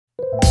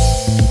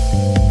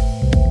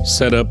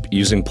Setup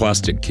using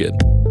plastic kit.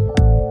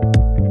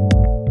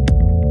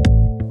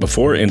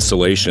 Before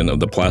installation of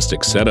the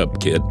plastic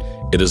setup kit,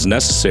 it is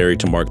necessary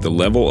to mark the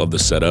level of the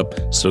setup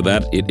so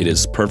that it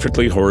is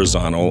perfectly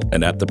horizontal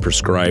and at the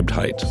prescribed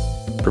height.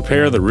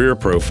 Prepare the rear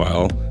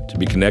profile to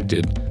be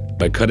connected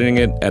by cutting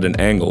it at an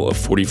angle of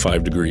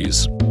 45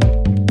 degrees.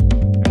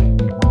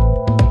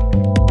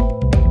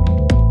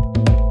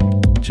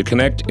 To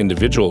connect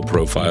individual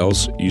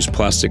profiles, use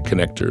plastic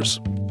connectors.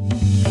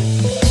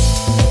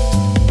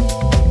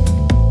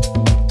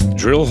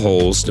 Drill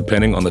holes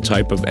depending on the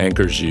type of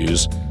anchors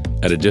used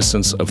at a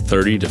distance of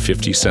 30 to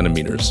 50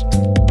 centimeters.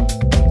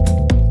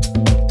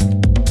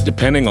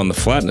 Depending on the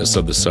flatness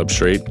of the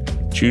substrate,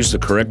 choose the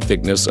correct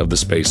thickness of the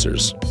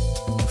spacers.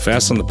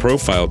 Fasten the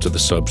profile to the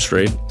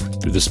substrate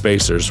through the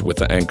spacers with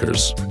the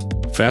anchors.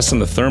 Fasten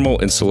the thermal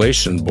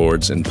insulation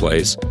boards in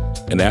place,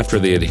 and after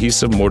the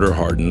adhesive mortar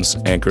hardens,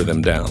 anchor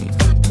them down.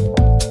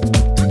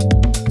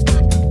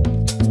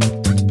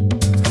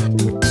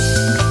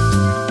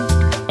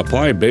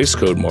 Apply a base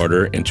coat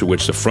mortar into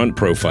which the front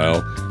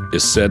profile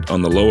is set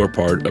on the lower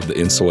part of the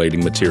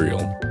insulating material.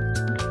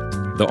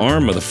 The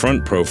arm of the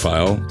front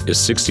profile is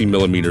 60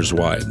 millimeters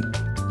wide.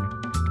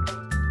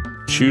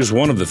 Choose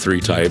one of the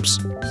three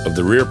types of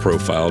the rear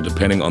profile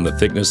depending on the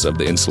thickness of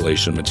the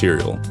insulation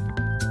material.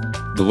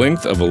 The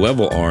length of a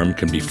level arm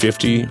can be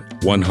 50,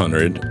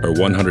 100, or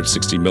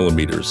 160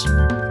 millimeters.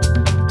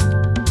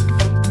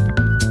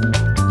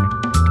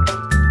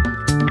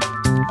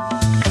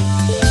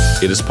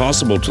 It is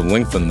possible to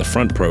lengthen the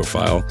front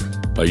profile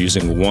by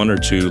using one or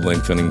two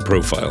lengthening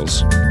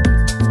profiles.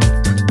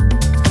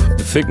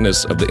 The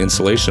thickness of the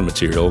insulation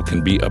material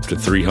can be up to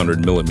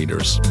 300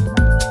 millimeters.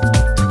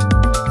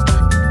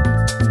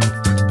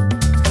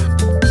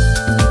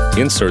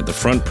 Insert the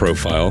front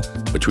profile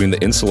between the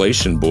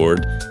insulation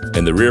board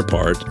and the rear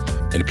part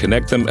and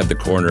connect them at the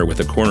corner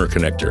with a corner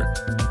connector,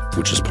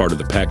 which is part of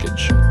the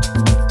package.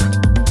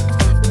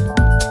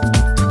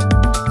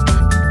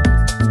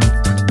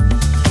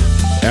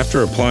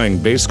 After applying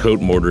base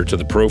coat mortar to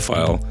the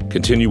profile,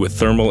 continue with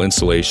thermal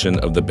insulation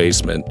of the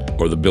basement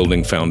or the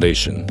building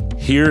foundation.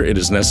 Here it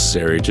is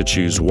necessary to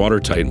choose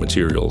watertight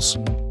materials.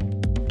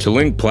 To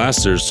link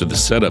plasters to the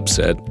setup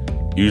set,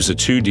 use a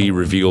 2D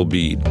reveal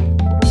bead.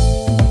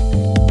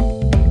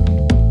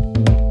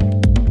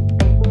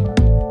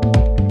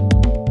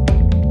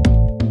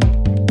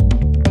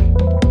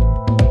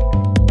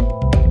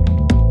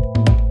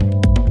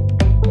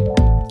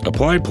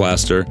 Apply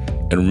plaster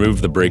and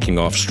remove the breaking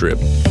off strip.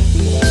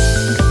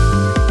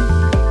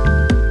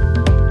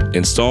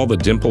 Install the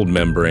dimpled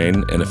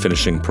membrane and a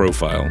finishing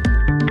profile.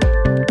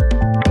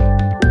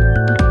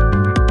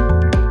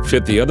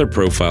 Fit the other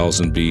profiles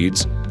and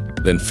beads,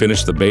 then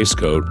finish the base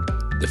coat,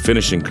 the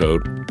finishing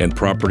coat, and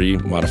property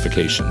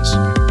modifications.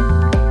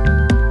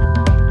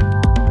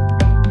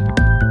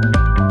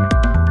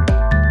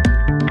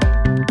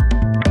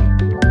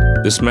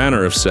 This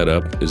manner of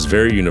setup is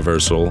very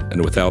universal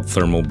and without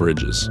thermal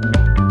bridges.